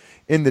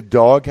in the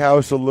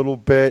doghouse a little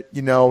bit.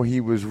 He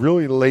was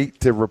really late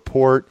to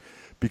report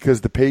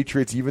because the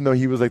Patriots, even though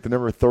he was like the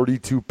number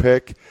 32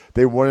 pick,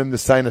 they wanted him to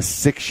sign a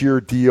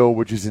 6-year deal,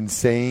 which is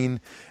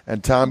insane.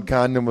 And Tom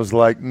Condon was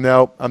like,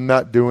 no, I'm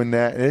not doing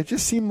that. And it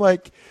just seemed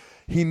like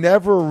he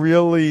never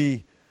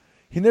really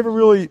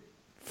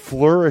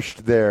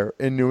flourished there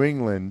in New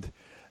England.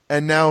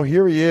 And now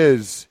here he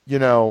is,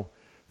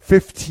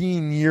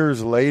 15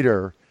 years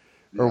later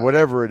or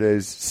whatever it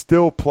is,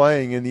 still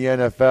playing in the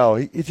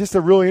NFL. It's just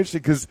a really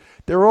interesting because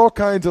they're all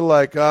kinds of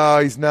like,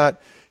 he's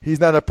not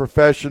a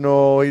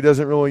professional. He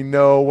doesn't really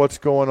know what's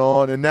going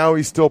on. And now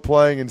he's still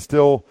playing and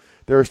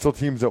there are still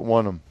teams that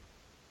want him.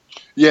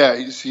 Yeah,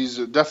 he's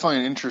definitely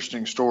an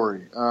interesting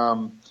story.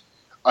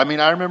 I mean,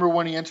 I remember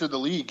when he entered the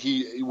league,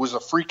 he was a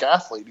freak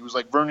athlete. He was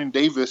like Vernon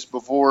Davis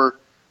before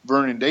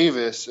Vernon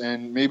Davis,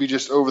 and maybe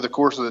just over the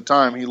course of the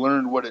time, he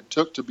learned what it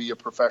took to be a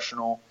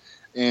professional.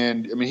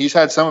 And, I mean, he's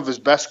had some of his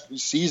best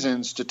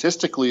seasons,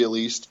 statistically at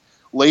least,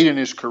 late in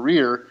his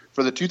career.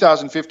 For the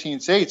 2015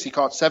 Saints, he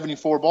caught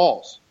 74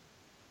 balls.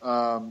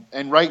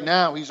 And right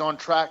now, he's on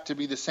track to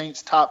be the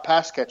Saints' top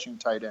pass-catching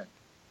tight end.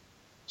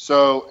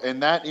 So,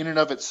 and that in and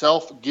of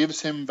itself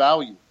gives him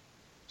value.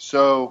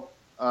 So,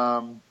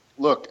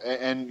 look,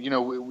 and,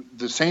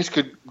 the Saints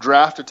could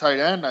draft a tight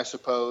end, I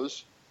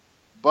suppose,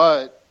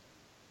 but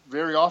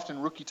very often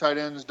rookie tight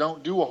ends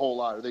don't do a whole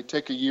lot, or they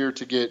take a year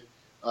to get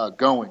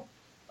going.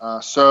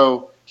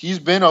 So he's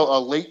been a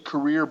late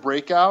career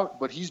breakout,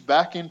 but he's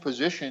back in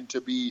position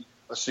to be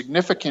a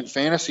significant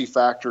fantasy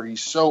factor.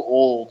 He's so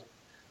old,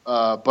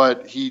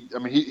 but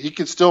he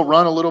could still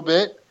run a little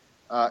bit,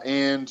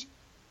 and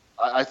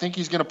I think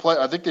he's going to play.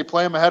 I think they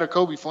play him ahead of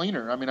Coby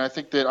Fleener. I mean,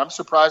 I'm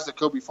surprised that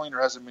Coby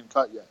Fleener hasn't been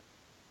cut yet.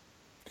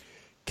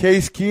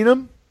 Case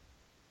Keenum.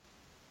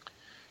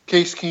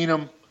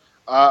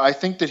 I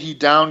think that he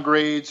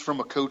downgrades from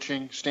a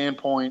coaching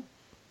standpoint.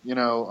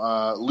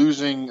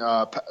 Losing,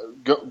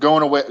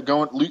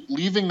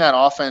 leaving that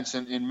offense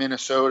in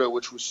Minnesota,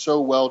 which was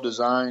so well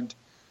designed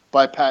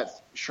by Pat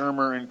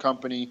Shurmur and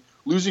company,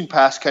 losing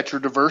pass catcher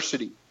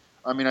diversity.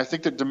 I mean, I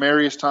think that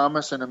Demaryius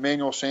Thomas and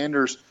Emmanuel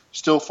Sanders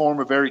still form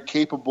a very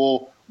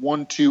capable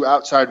 1-2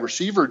 outside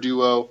receiver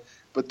duo,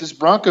 but this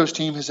Broncos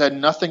team has had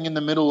nothing in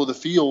the middle of the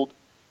field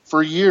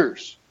for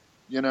years.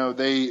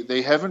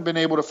 They haven't been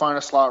able to find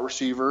a slot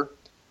receiver,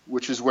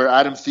 which is where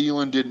Adam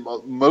Thielen did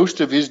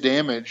most of his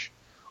damage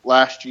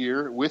last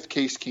year with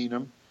Case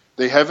Keenum.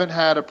 They haven't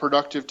had a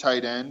productive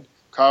tight end.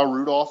 Kyle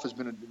Rudolph has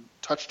been a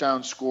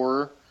touchdown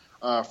scorer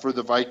for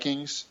the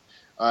Vikings.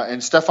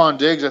 And Stephon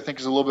Diggs, I think,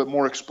 is a little bit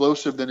more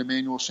explosive than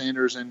Emmanuel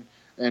Sanders and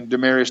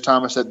Demaryius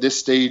Thomas at this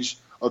stage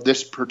of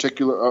this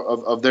particular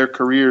of their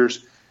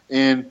careers.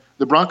 And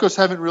the Broncos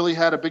haven't really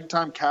had a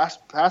big-time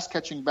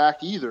pass-catching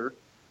back either.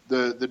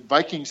 The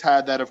Vikings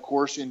had that, of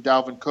course, in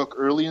Dalvin Cook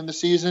early in the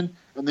season,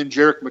 and then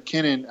Jerick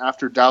McKinnon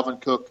after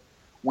Dalvin Cook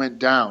went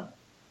down.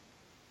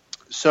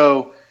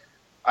 So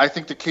I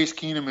think that Case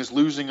Keenum is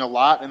losing a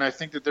lot, and I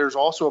think that there's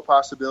also a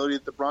possibility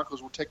that the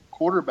Broncos will take a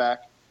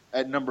quarterback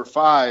at number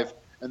 5,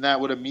 and that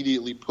would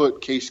immediately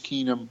put Case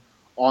Keenum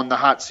on the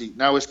hot seat.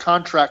 Now, his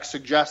contract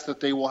suggests that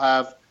they will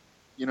have,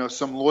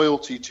 some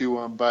loyalty to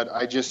him, but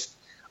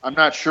I'm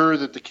not sure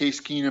that the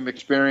Case Keenum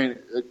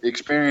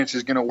experience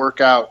is going to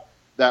work out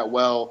that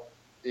well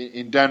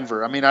in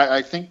Denver. I mean,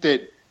 I think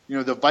that,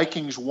 the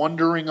Vikings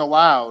wondering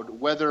aloud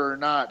whether or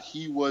not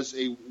he was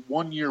a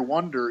one-year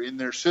wonder in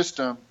their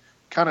system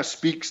kind of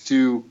speaks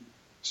to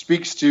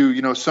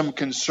some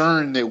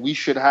concern that we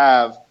should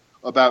have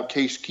about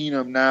Case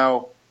Keenum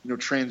now,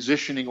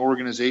 transitioning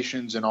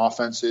organizations and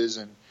offenses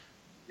and,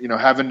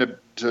 having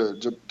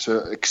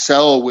to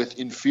excel with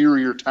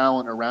inferior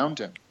talent around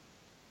him.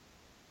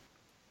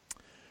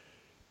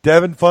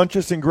 Devin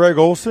Funchess and Greg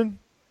Olsen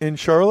in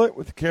Charlotte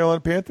with the Carolina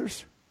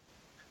Panthers.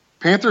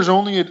 Panthers'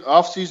 only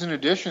offseason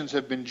additions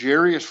have been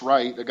Jarius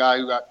Wright, a guy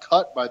who got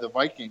cut by the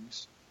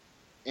Vikings,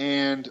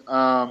 and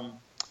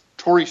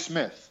Torrey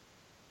Smith,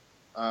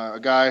 a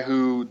guy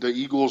who the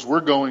Eagles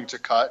were going to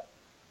cut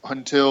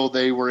until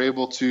they were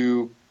able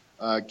to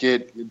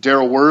get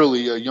Darryl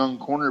Worley, a young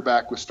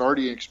cornerback with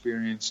starting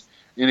experience,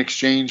 in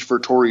exchange for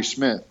Torrey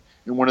Smith,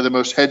 in one of the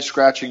most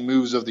head-scratching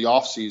moves of the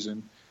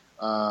offseason.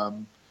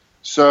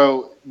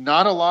 So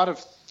not a lot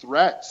of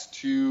threats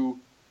to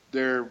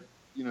their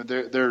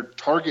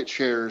target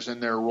shares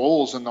and their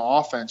roles in the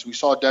offense. We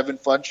saw Devin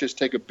Funchess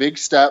take a big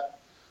step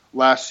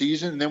last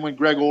season, and then when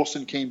Greg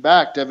Olsen came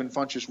back, Devin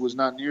Funchess was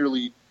not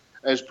nearly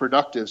as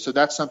productive. So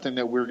that's something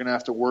that we're going to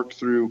have to work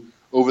through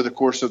over the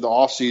course of the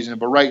offseason.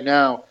 But right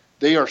now,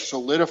 they are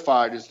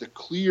solidified as the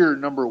clear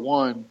number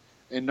 1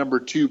 and number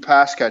 2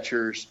 pass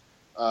catchers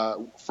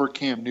for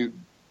Cam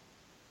Newton.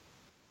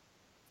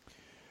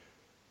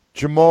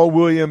 Jamal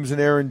Williams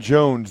and Aaron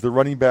Jones, the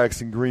running backs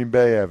in Green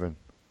Bay, Evan.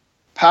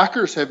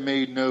 Packers have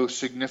made no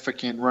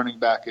significant running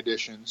back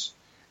additions,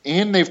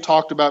 and they've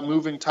talked about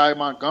moving Ty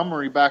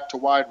Montgomery back to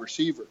wide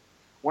receiver.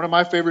 One of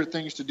my favorite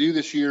things to do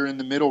this year in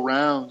the middle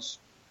rounds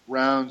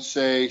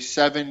say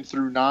 7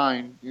 through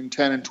 9 in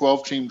 10 and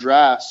 12 team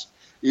drafts,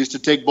 is to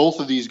take both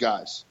of these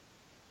guys.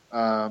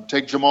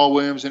 Take Jamal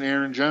Williams and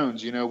Aaron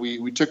Jones.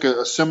 We took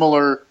a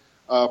similar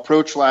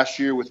approach last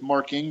year with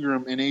Mark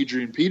Ingram and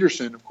Adrian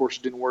Peterson. Of course,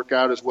 it didn't work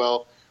out as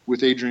well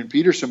with Adrian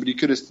Peterson, but you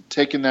could have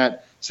taken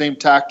that same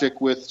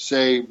tactic with,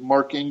 say,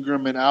 Mark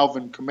Ingram and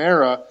Alvin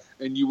Kamara,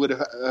 and you would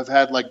have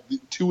had like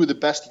 2 of the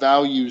best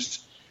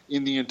values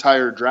in the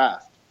entire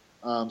draft.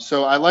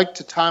 So I like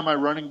to tie my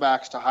running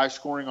backs to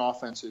high-scoring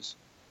offenses.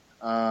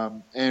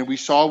 And we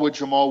saw what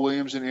Jamal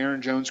Williams and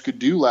Aaron Jones could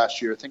do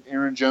last year. I think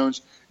Aaron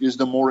Jones is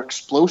the more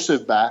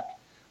explosive back,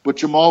 but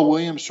Jamal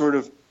Williams sort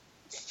of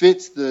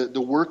fits the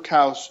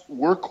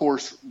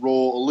workhorse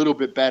role a little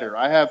bit better.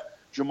 I have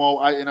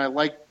Jamal, and I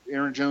like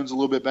Aaron Jones a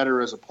little bit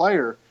better as a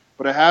player,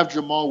 but I have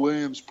Jamal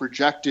Williams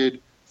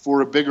projected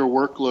for a bigger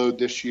workload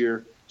this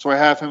year. So I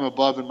have him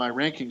above in my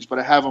rankings, but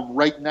I have them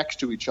right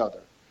next to each other.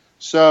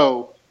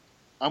 So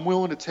I'm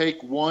willing to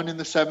take one in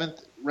the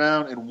 7th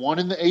round and one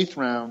in the 8th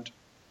round,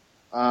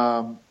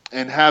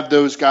 and have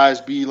those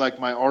guys be like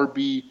my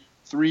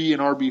RB3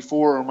 and RB4,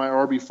 or my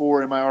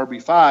RB4 and my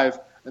RB5,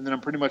 and then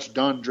I'm pretty much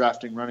done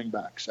drafting running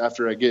backs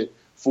after I get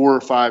 4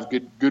 or 5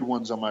 good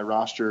ones on my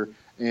roster,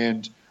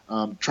 and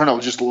trying to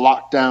just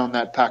lock down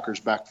that Packers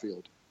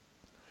backfield.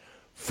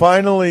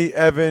 Finally,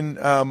 Evan,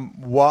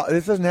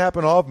 this doesn't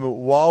happen often, but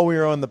while we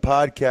were on the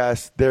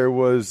podcast, there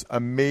was a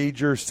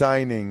major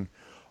signing,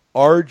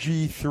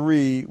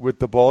 RG3 with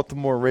the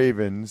Baltimore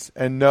Ravens.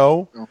 And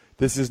no,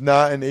 this is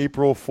not an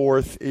April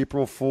 4th,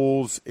 April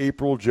Fool's,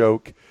 April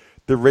joke.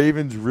 The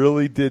Ravens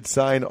really did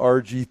sign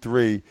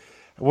RG3.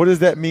 What does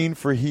that mean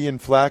for he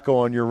and Flacco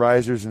on your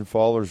risers and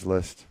fallers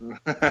list?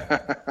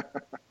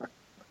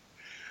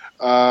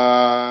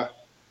 Not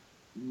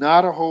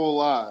a whole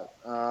lot.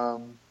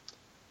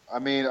 I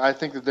mean, I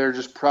think that they're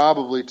just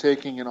probably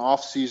taking an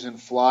off-season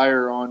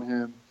flyer on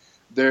him.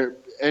 They're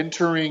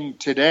entering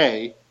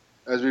today,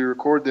 as we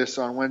record this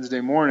on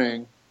Wednesday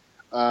morning.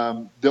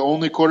 The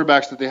only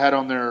quarterbacks that they had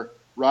on their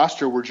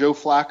roster were Joe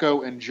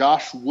Flacco and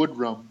Josh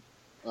Woodrum,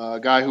 a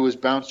guy who has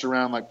bounced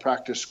around like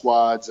practice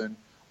squads and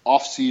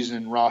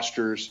off-season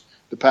rosters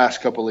the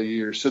past couple of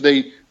years. So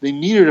they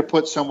needed to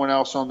put someone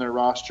else on their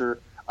roster.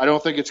 I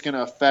don't think it's going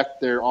to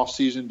affect their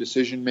off-season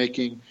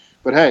decision-making.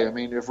 But, hey, I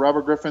mean, if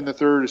Robert Griffin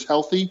III is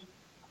healthy,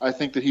 I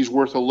think that he's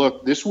worth a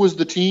look. This was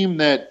the team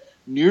that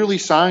nearly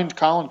signed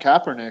Colin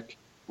Kaepernick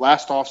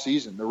last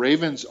offseason. The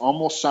Ravens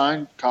almost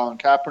signed Colin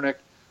Kaepernick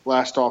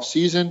last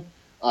offseason,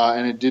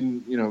 and it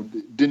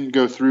didn't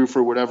go through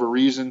for whatever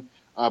reason.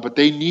 But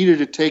they needed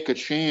to take a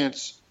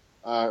chance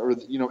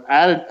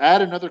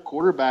add another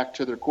quarterback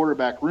to their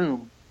quarterback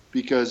room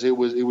because it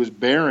was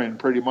barren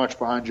pretty much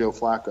behind Joe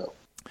Flacco.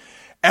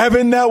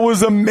 Evan, that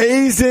was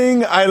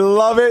amazing. I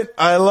love it.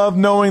 I love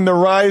knowing the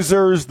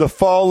risers, the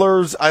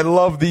fallers. I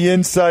love the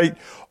insight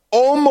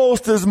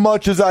almost as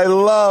much as I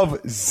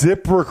love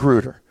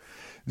ZipRecruiter.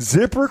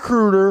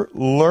 ZipRecruiter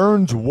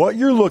learns what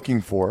you're looking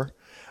for,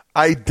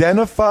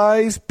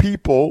 identifies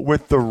people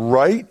with the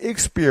right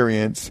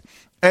experience,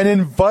 and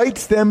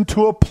invites them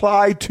to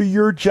apply to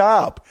your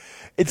job.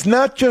 It's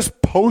not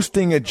just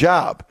posting a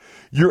job.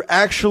 You're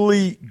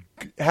actually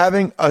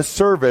having a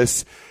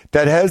service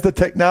that has the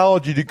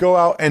technology to go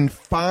out and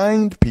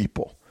find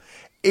people.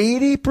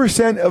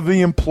 80% of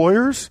the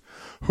employers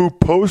who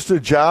post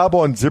a job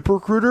on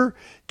ZipRecruiter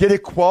get a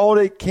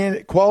quality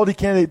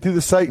candidate through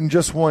the site in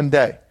just one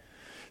day.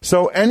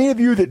 So any of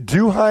you that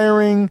do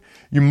hiring,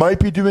 you might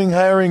be doing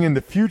hiring in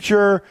the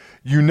future,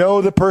 you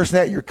know the person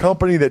at your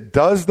company that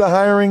does the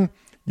hiring,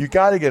 you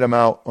got to get them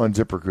out on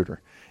ZipRecruiter.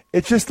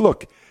 It's just,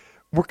 look,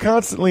 we're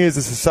constantly as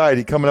a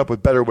society coming up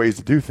with better ways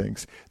to do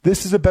things.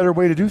 This is a better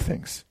way to do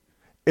things.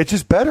 It's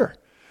just better.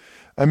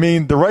 I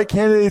mean, the right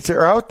candidates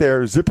are out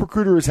there.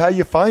 ZipRecruiter is how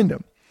you find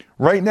them.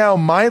 Right now,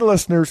 my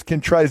listeners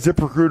can try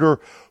ZipRecruiter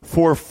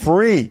for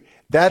free.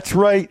 That's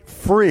right,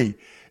 free.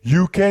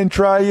 You can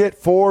try it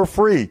for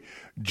free.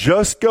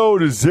 Just go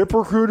to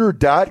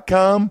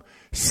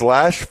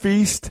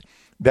ZipRecruiter.com/feast.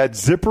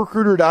 That's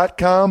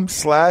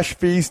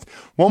ZipRecruiter.com/feast.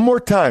 One more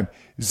time,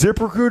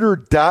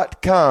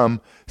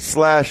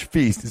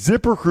 ZipRecruiter.com/feast.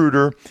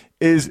 ZipRecruiter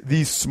is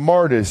the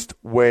smartest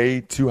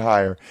way to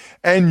hire.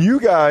 And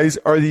you guys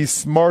are the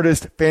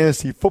smartest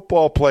fantasy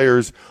football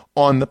players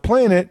on the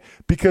planet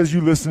because you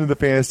listen to the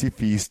Fantasy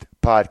Feast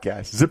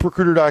podcast.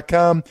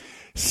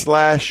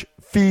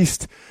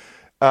 ZipRecruiter.com/feast.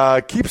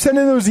 Keep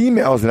sending those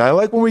emails. And I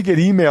like when we get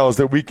emails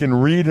that we can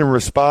read and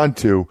respond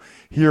to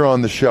here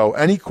on the show.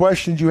 Any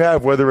questions you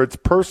have, whether it's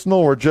personal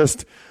or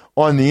just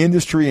on the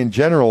industry in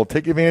general,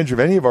 take advantage of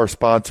any of our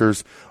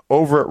sponsors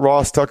over at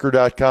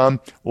RossTucker.com.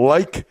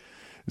 Like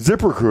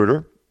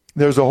ZipRecruiter,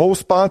 there's a whole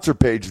sponsor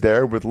page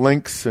there with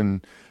links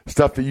and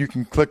stuff that you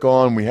can click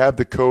on. We have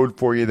the code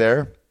for you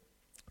there.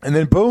 And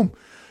then, boom,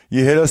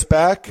 you hit us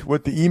back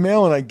with the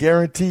email, and I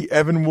guarantee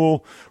Evan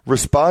will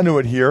respond to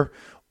it here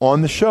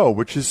on the show,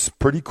 which is a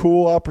pretty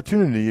cool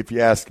opportunity if you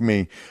ask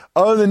me.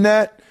 Other than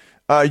that,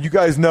 you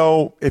guys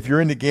know if you're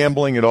into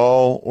gambling at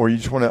all or you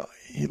just want to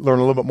learn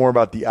a little bit more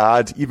about the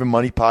odds, Even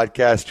Money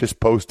podcast just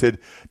posted.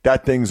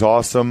 That thing's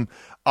awesome.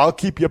 I'll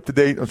keep you up to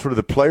date on sort of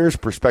the player's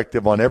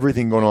perspective on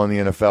everything going on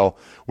in the NFL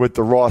with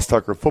the Ross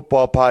Tucker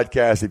Football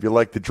Podcast. If you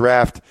like the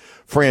draft,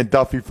 Fran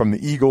Duffy from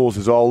the Eagles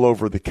is all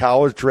over the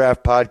College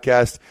Draft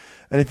Podcast.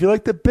 And if you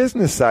like the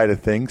business side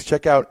of things,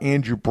 check out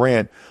Andrew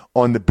Brandt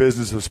on the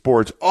Business of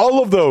Sports.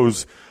 All of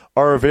those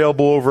are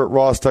available over at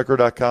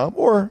RossTucker.com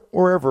or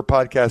wherever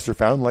podcasts are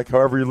found, like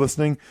however you're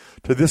listening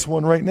to this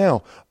one right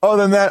now.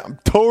 Other than that, I'm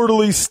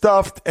totally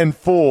stuffed and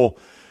full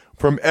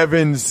from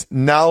Evan's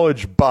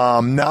knowledge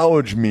bomb,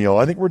 knowledge meal.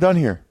 I think we're done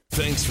here.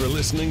 Thanks for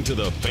listening to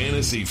the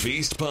Fantasy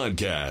Feast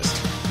podcast.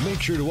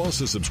 Make sure to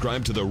also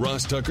subscribe to the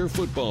Ross Tucker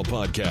Football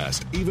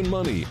Podcast, Even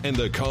Money, and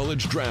the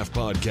College Draft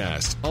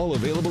Podcast, all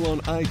available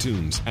on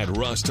iTunes at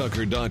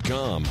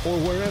RossTucker.com or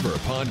wherever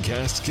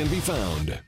podcasts can be found.